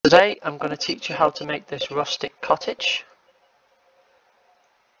Today I'm going to teach you how to make this rustic cottage.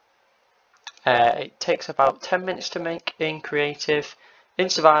 It takes about 10 minutes to make in creative. In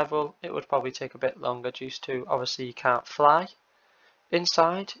survival it would probably take a bit longer due to obviously you can't fly.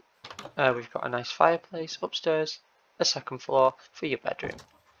 Inside we've got a nice fireplace, upstairs a second floor for your bedroom.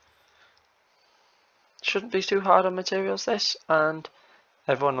 Shouldn't be too hard on materials this, and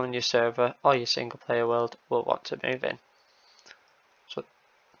everyone on your server or your single player world will want to move in.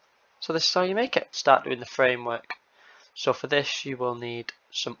 So this is how you make it. Start doing the framework. So for this you will need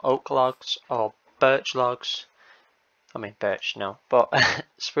some oak logs or birch logs. I mean birch no, but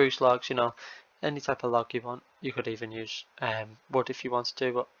spruce logs, you know, any type of log you want. You could even use wood if you wanted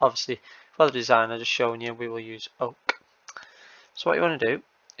to, but obviously for the design I'm just showing you we will use oak. So what you want to do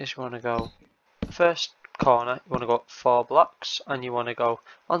is you want to go first corner, you want to go up 4 blocks and you want to go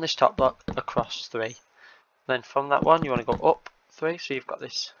on this top block across 3. Then from that one you want to go up 3, so you've got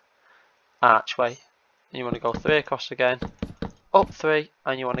this archway, and you want to go 3 across again, up 3,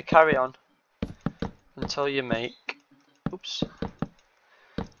 and you want to carry on until you make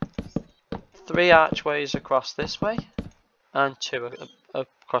 3 archways across this way and 2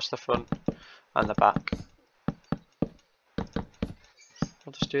 across the front and the back.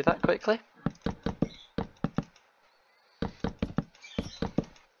 I'll just do that quickly.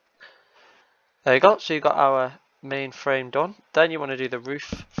 There you go, so you've got our main frame done. Then you want to do the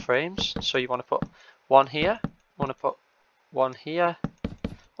roof frames, so you want to put one here, you want to put one here,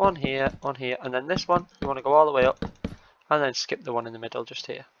 one here, one here, and then this one you want to go all the way up and then skip the one in the middle just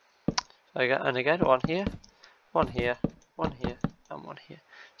here. And again one here, one here, one here, and one here.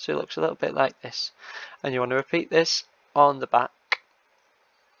 So it looks a little bit like this, and you want to repeat this on the back.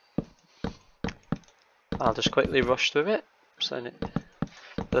 I'll just quickly rush through it for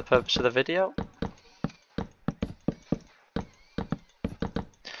the purpose of the video.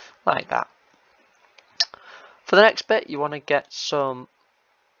 Like that. For the next bit you want to get some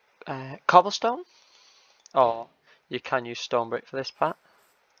cobblestone, or you can use stone brick for this part.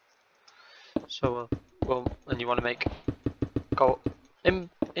 So and you want to go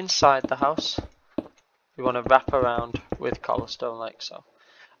inside the house, you want to wrap around with cobblestone like so,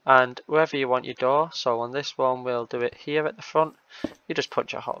 and wherever you want your door. So on this one we'll do it here at the front, you just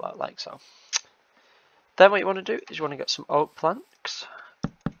punch a hole out like so. Then what you want to do is you want to get some oak planks,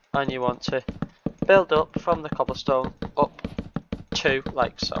 and you want to build up from the cobblestone up to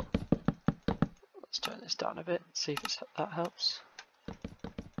like so. Let's turn this down a bit, see if that helps.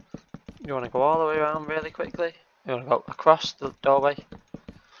 You want to go all the way around really quickly. You want to go across the doorway.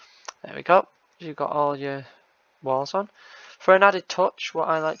 There we go. You've got all your walls on. For an added touch, what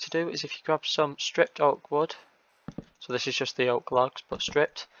I like to do is if you grab some stripped oak wood, so this is just the oak logs but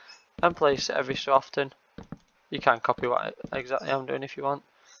stripped, and place it every so often. You can copy what exactly I'm doing if you want.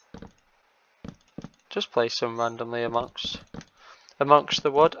 Just place them randomly amongst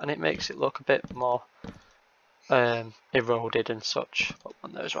the wood, and it makes it look a bit more eroded and such. Put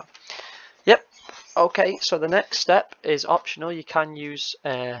one there as well. Yep. Okay, so the next step is optional. You can use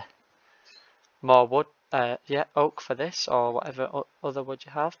more wood, oak for this, or whatever other wood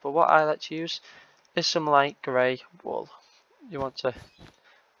you have. But what I like to use is some light grey wool. You want to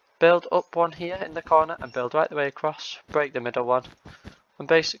build up one here in the corner and build right the way across. Break the middle one, and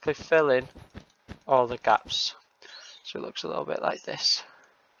basically fill in all the gaps, so it looks a little bit like this.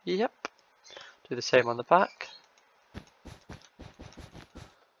 Yep. Do the same on the back.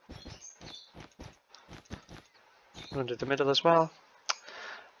 Under the middle as well.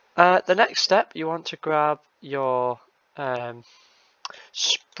 The next step, you want to grab your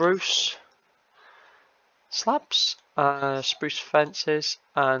spruce slabs, spruce fences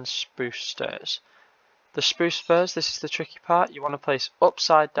and spruce stairs. The spruce spurs, this is the tricky part, you want to place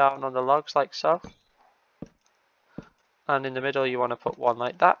upside down on the logs like so, and in the middle you want to put one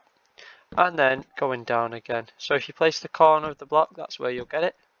like that, and then going down again. So if you place the corner of the block, that's where you'll get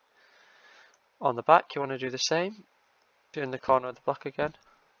it. On the back you want to do the same, doing the corner of the block again,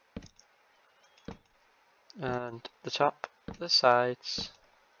 and the top, the sides,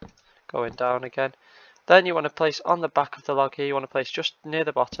 going down again. Then you want to place on the back of the log here, you want to place just near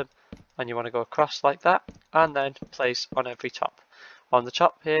the bottom, and you want to go across like that, and then place on every top. On the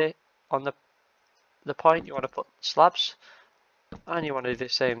top here, on the point, you want to put slabs, and you want to do the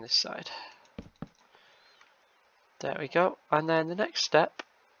same this side. There we go. And then the next step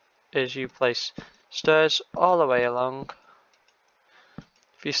is you place stairs all the way along.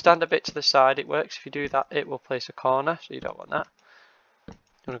 If you stand a bit to the side it works, if you do that it will place a corner, so you don't want that. You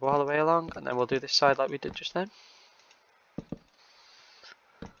want to go all the way along, and then we'll do this side like we did just then.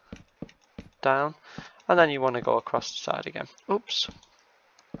 Down, and then you want to go across the side again. Oops.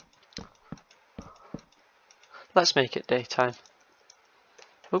 Let's make it daytime.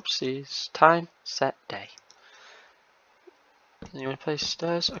 Oopsies, time, set, day. And you want to place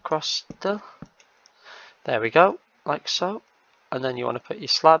stairs across still. There we go, like so. And then you want to put your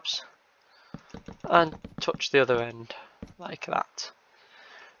slabs and touch the other end, like that.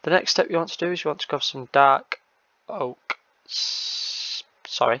 The next step you want to do is you want to grab some dark oak,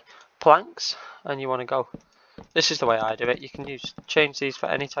 planks, and you want to go. This is the way I do it. You can change these for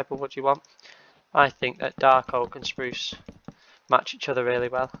any type of wood you want. I think that dark oak and spruce match each other really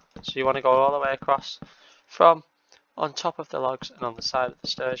well. So you want to go all the way across from on top of the logs and on the side of the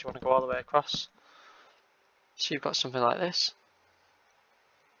stairs. You want to go all the way across. So you've got something like this.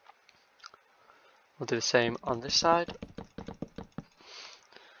 We'll do the same on this side.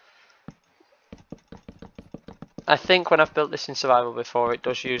 I think when I've built this in survival before, it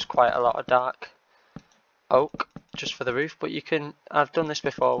does use quite a lot of dark oak just for the roof, but I've done this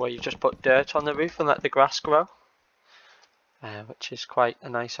before where you just put dirt on the roof and let the grass grow, which is quite a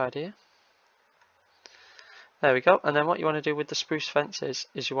nice idea. There we go. And then what you want to do with the spruce fences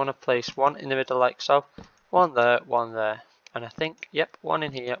is you want to place one in the middle like so, one there, and I think, yep, one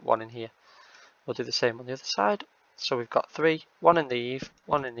in here, one in here. We'll do the same on the other side. So we've got three, one in the eave,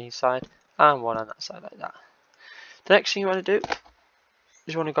 one in the east side, and one on that side like that. The next thing you want to do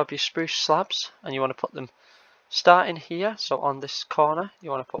is you want to grab your spruce slabs and you want to put them starting here. So on this corner, you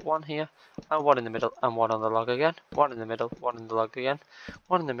want to put one here, and one in the middle, and one on the log again. One in the middle, one in the log again.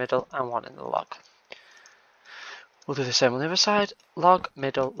 One in the middle, and one in the log. We'll do the same on the other side. Log,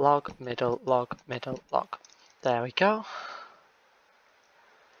 middle, log, middle, log, middle, log. There we go.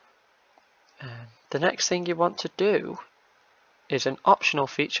 And the next thing you want to do is an optional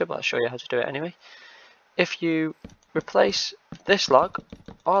feature, but I'll show you how to do it anyway. If you replace this log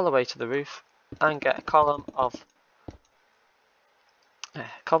all the way to the roof and get a column of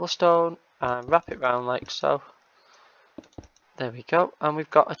cobblestone and wrap it round like so. There we go. And we've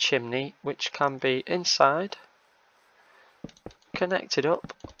got a chimney which can be inside, connected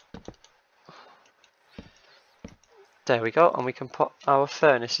up. There we go. And we can put our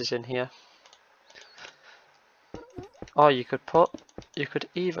furnaces in here. Or you could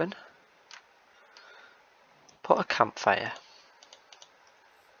even put a campfire.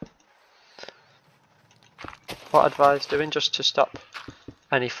 What I advise doing just to stop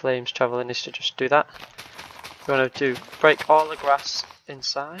any flames travelling is to just do that. You want to break all the grass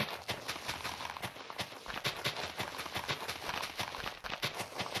inside.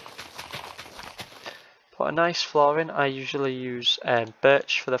 Put a nice floor in. I usually use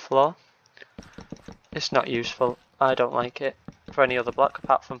birch for the floor. It's not useful. I don't like it for any other block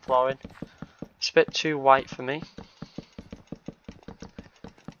apart from flooring. It's a bit too white for me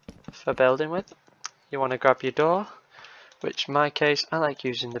for building with. You want to grab your door, which in my case I like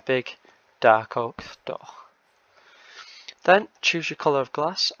using the big dark oak door. Then choose your colour of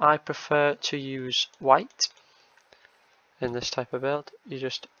glass. I prefer to use white in this type of build. You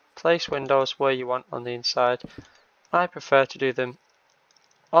just place windows where you want on the inside. I prefer to do them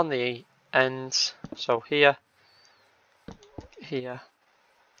on the ends, so here, here,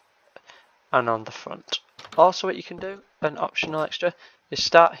 and on the front. Also what you can do, an optional extra, is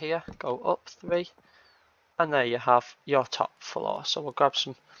start here, go up 3, and there you have your top floor. So we'll grab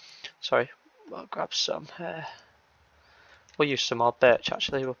some, we'll use some more birch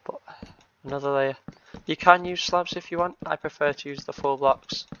actually. We'll put another layer. You can use slabs if you want. I prefer to use the full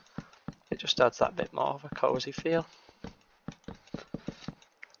blocks. It just adds that bit more of a cozy feel.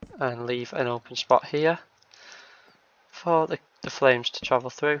 And leave an open spot here for the flames to travel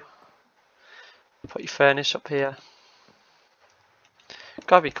through. Put your furnace up here.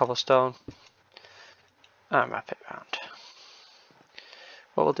 Grab your cobblestone and wrap it round.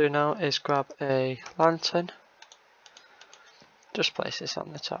 What we'll do now is grab a lantern. Just place this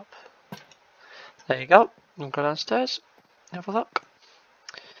on the top. There you go. We'll go downstairs. Have a look.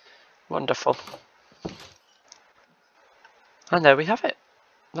 Wonderful. And there we have it.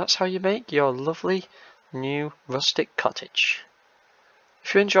 That's how you make your lovely new rustic cottage.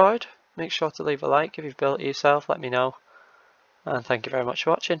 If you enjoyed, make sure to leave a like. If you've built it yourself, let me know. And thank you very much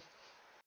for watching.